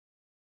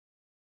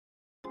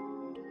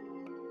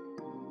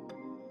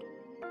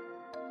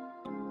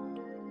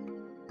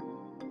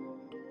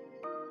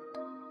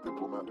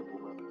What's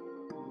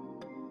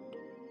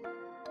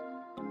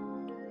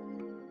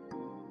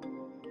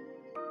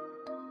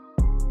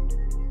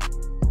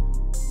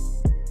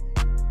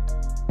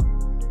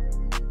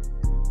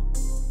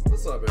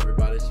up,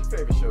 everybody? It's your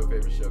favorite show,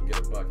 Get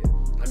a Bucket.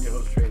 I'm your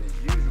host, Trey, as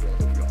usual. I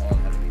hope you're all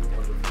having a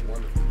wonderful,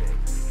 wonderful day.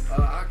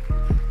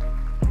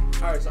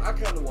 Alright, so I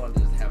kind of wanted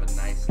to just have a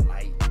nice,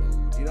 light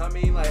mood. You know what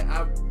I mean? Like,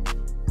 I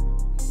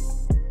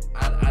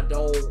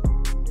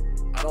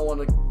don't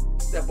want to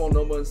step on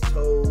no one's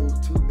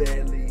toes too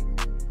badly.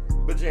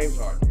 But James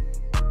Harden.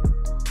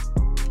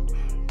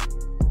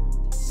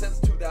 Since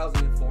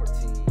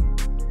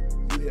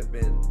 2014, you have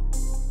been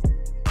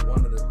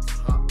one of the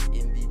top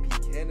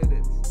MVP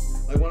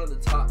candidates. Like one of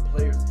the top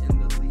players in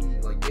the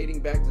league. Like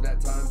dating back to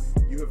that time,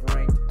 you have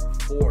ranked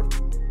 4th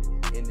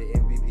in the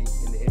MVP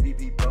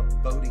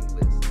voting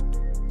list.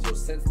 So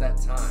since that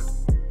time,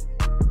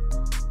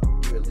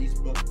 you at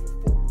least booked for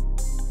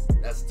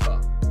 4th. That's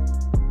tough.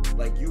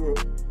 Like you were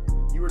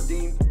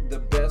deemed the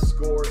best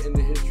scorer in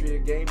the history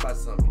of the game by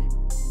some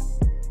people.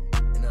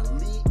 An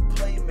elite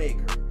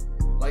playmaker,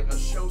 like a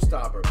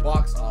showstopper,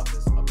 box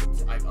office,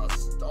 like a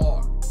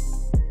star.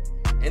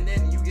 And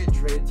then you get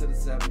traded to the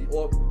 70s,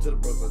 or to the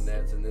Brooklyn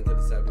Nets, and then to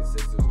the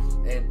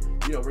 76ers. And,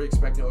 you know, we're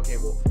expecting, okay,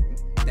 well,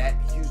 that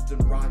Houston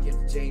Rockets,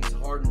 James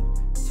Harden,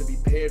 to be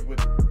paired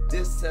with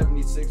this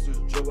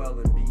 76ers,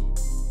 Joel Embiid.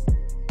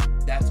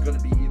 That's going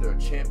to be either a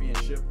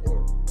championship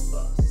or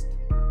bust.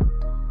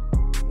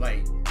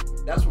 Like,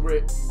 that's what we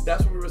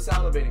were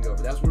salivating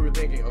over. That's what we were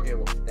thinking, okay,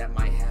 well, that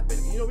might happen.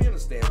 You know, we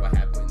understand what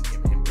happened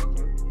in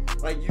Brooklyn.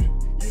 Like, you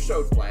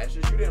showed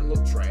flashes. You didn't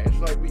look trash.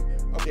 Like,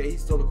 okay,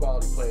 he's still a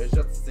quality player. It's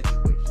just a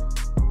situation.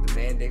 The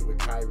mandate with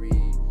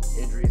Kyrie,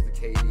 injuries to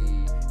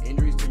KD,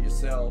 injuries to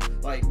yourself.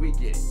 Like, we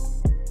get it.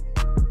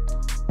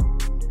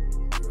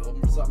 You're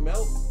hoping for something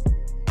else.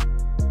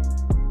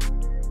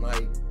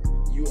 Like,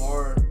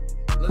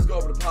 let's go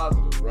over the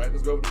positives, right?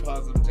 Let's go over the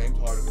positives of James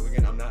Harden. Because,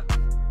 again,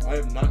 I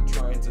am not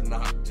trying to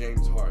knock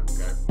James Harden,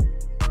 okay?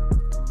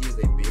 He is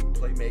a big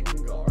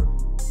playmaking guard,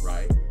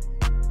 right?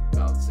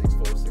 About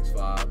 6'4",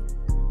 6'5",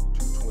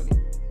 220.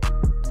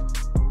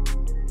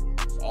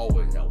 It's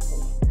always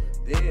helpful.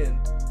 Then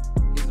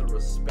he's a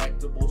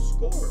respectable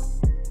scorer.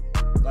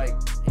 Like,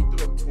 he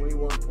threw up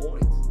 21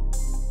 points.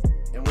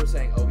 And we're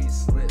saying, oh, he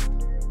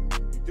slipped.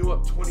 He threw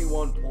up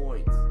 21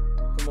 points.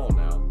 Come on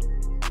now.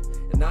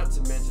 And not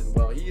to mention,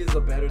 well, he is a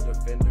better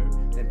defender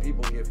than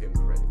people give him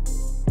credit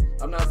for.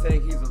 I'm not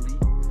saying he's elite.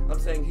 I'm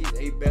saying he's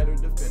a better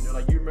defender.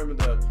 Like, you remember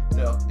the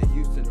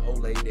Houston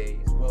Olay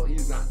days? Well,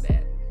 he's not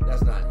that.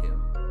 That's not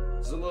him.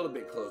 It's a little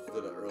bit closer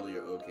to the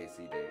earlier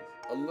OKC days.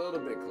 A little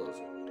bit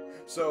closer.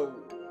 So,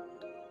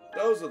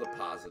 those are the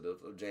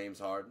positives of James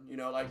Harden. You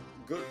know, like,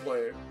 good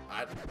player.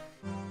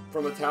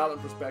 From a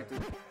talent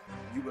perspective,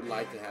 you would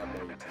like to have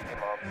more.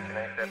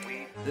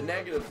 The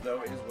negatives,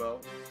 though, is,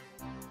 well,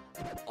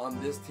 on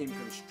this team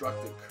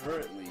constructed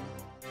currently,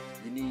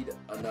 you need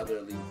another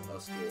elite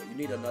scorer. You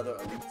need another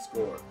elite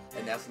scorer,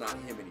 and that's not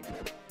him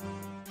anymore.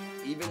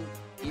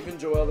 Even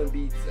Joel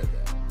Embiid said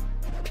that.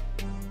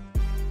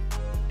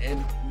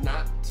 And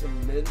not to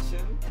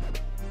mention,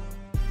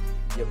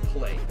 your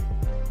play.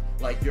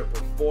 Like, your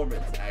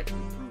performance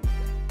actually proves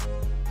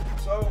that.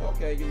 So,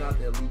 okay, you're not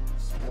the elite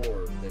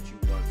scorer that you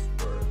once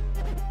were.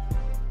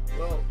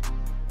 Well,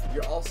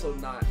 you're also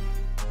not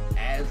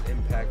as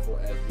impactful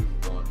as we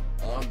want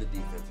on the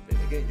defensive end.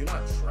 Again, you're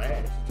not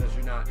trash, it's just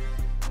you're not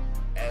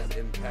as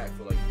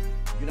impactful. Like,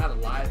 you're not a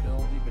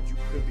liability, but you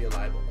could be a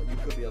liability. You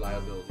could be a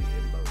liability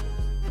in moments.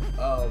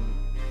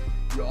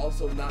 You're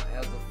also not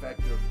as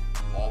effective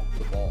off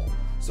the ball.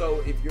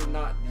 So if you're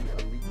not the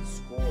elite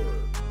scorer,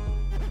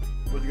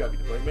 what, you gotta be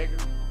the playmaker?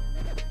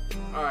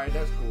 Alright,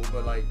 that's cool,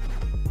 but like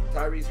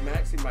Tyrese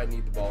Maxey might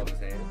need the ball in his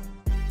hand.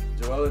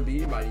 Joel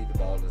Embiid might need the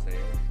ball in his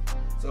hand.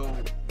 So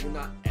you're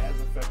not as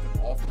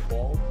effective off the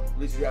ball. At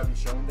least you haven't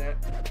shown that.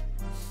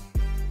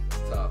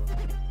 It's tough.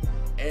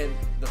 And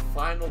the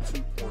final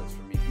 2 points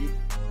for me,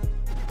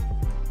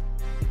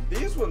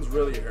 these ones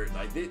really hurt.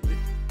 Like,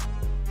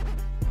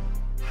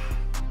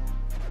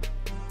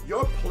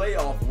 your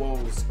playoff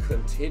woes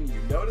continue.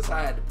 Notice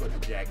I had to put the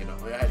jacket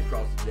on. I had to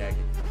cross the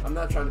jacket. I'm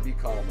not trying to be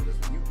calm on this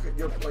one.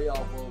 Your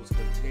playoff woes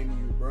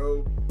continue,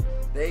 bro.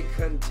 They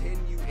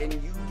continue, and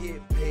you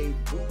get paid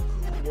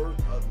buku worth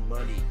of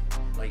money,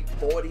 like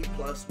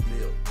 40+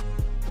 mil.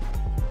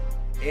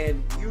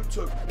 And you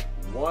took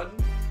one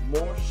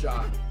more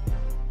shot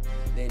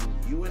than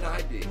you and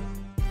I did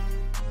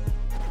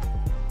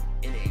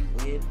in a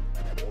win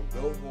or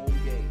go home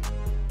game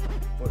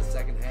for the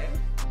second half.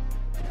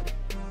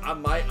 I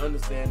might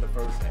understand the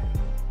first half.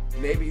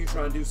 Maybe you're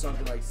trying to do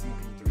something like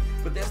CP3,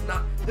 but that's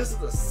not. This is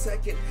the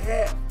second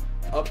half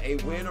of a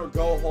win or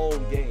go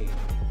home game.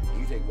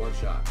 You take one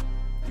shot.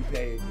 You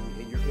pay,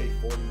 and you're paid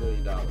 $40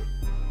 million.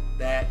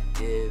 That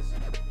is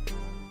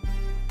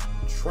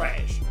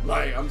trash.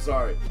 Like, I'm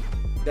sorry.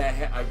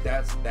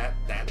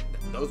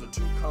 Those are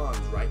two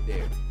cons right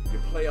there.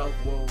 Your playoff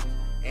woes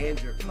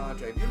and your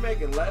contract. If you're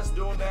making less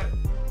doing that,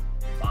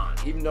 fine.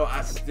 Even though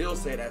I still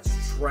say that's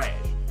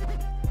trash.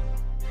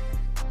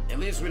 At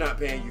least we're not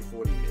paying you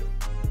 $40 million.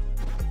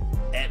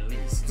 At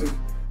least.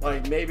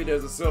 Like, maybe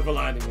there's a silver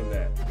lining in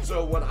that.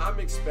 So what I'm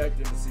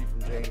expecting to see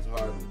from James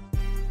Harden,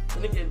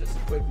 and again, just a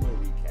quick little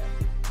recap.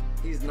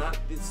 He's not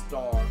the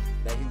star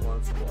that he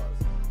once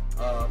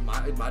was.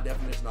 My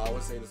definition, I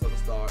always say this of a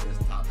star is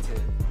top 10.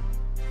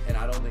 And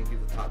I don't think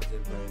he's a top 10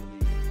 player in the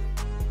league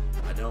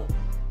anymore. I don't.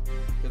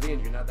 Because again,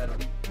 you're not that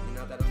elite. You're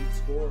not that elite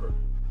scorer.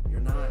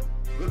 You're not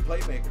good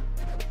playmaker.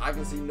 I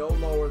can see no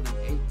lower than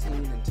 18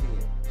 and 10.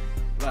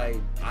 Like,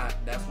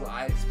 that's what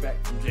I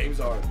expect from James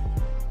Harden.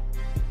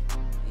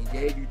 He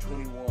gave you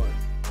 21.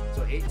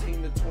 So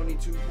 18 to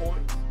 22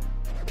 points,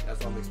 that's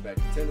what I'm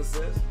expecting. 10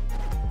 assists,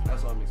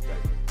 that's what I'm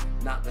expecting.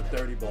 Not the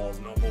 30 balls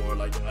no more.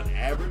 Like an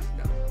average,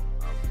 no.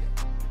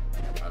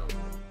 I don't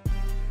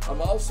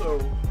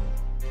know.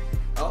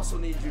 I also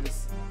need you to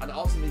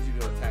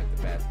attack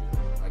the basket.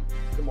 Like,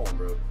 come on,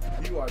 bro.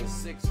 You are a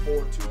 6'4",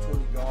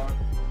 220 guard.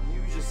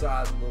 Use your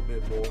size a little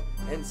bit more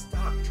and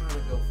stop trying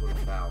to go for the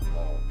foul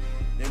ball.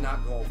 They're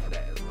not going for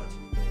that as much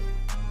anymore.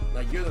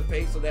 Like, you're the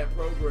face of that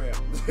program.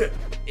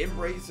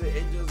 Embrace it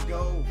and just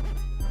go.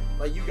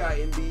 Like, you got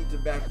Embiid to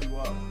back you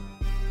up.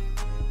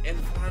 And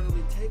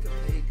finally, take a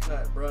pay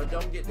cut, bro.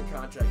 Don't get the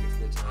contract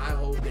extension. I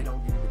hope they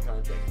don't give you the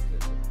contract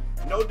extension.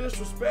 No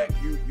disrespect,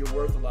 you're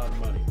worth a lot of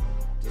money.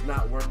 Just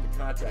not worth the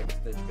contract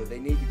extension because they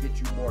need to get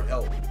you more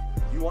help.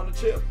 You want to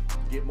chip,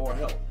 get more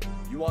help.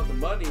 You want the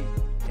money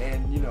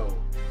and, you know,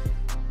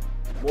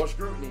 more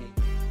scrutiny,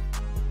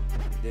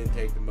 then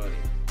take the money.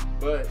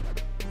 But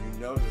you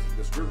know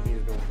the scrutiny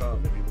is going to come.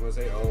 And people are going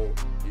to say, oh,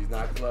 he's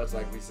not clutch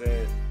like we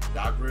said.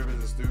 Doc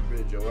Rivers is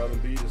stupid. Joel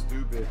Embiid is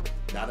stupid.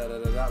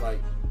 Da-da-da-da-da.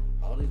 Like,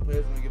 all these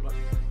players are going to get money.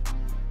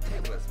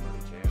 Take less money,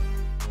 champ.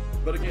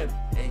 But again,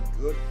 a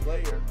good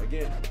player.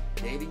 Again,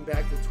 dating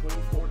back to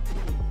 2014,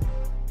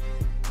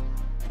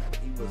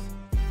 he was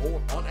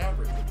on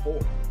average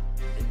fourth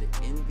in the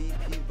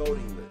MVP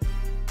voting list.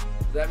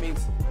 So that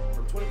means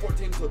from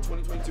 2014 until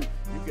 2022,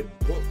 you could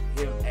book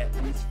him at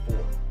least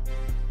fourth.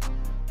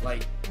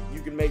 Like,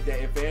 you can make that,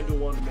 if FanDuel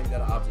wanted to make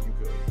that an option, you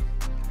could.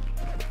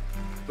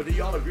 But do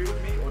y'all agree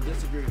with me or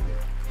disagree with me?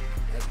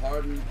 Has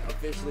Harden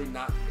officially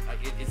not, like,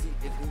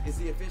 is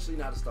he officially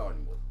not a star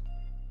anymore?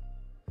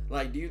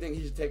 Like, do you think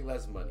he should take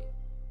less money?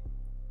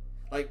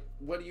 Like,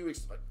 what do you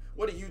expect?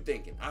 What are you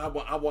thinking? I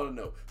want to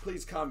know.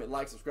 Please comment,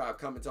 like, subscribe,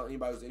 comment, tell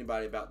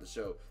anybody about the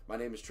show. My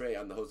name is Trey.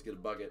 I'm the host of Get a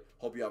Bucket.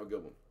 Hope you have a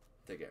good one.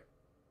 Take care.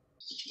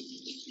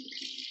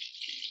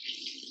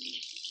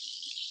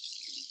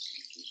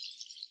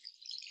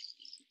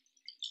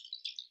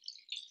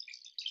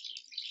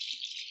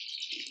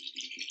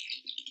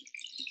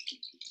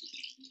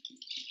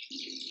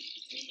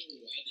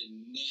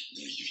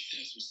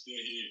 Still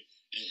here,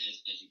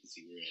 as you can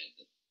see, we're at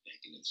the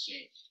back end of the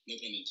show. No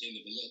pun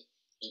intended, but look,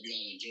 hope you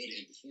all enjoyed it.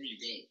 And before you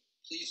go,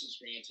 please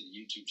subscribe to the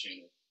YouTube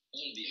channel,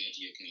 follow the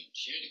IG account,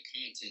 share the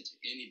content to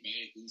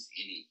anybody who's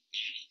anybody,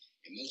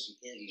 and most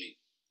importantly,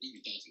 leave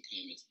your thoughts and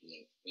comments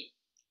below. But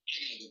I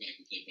gotta go back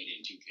and play Buddy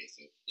in 2K,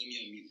 so let me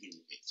unmute him.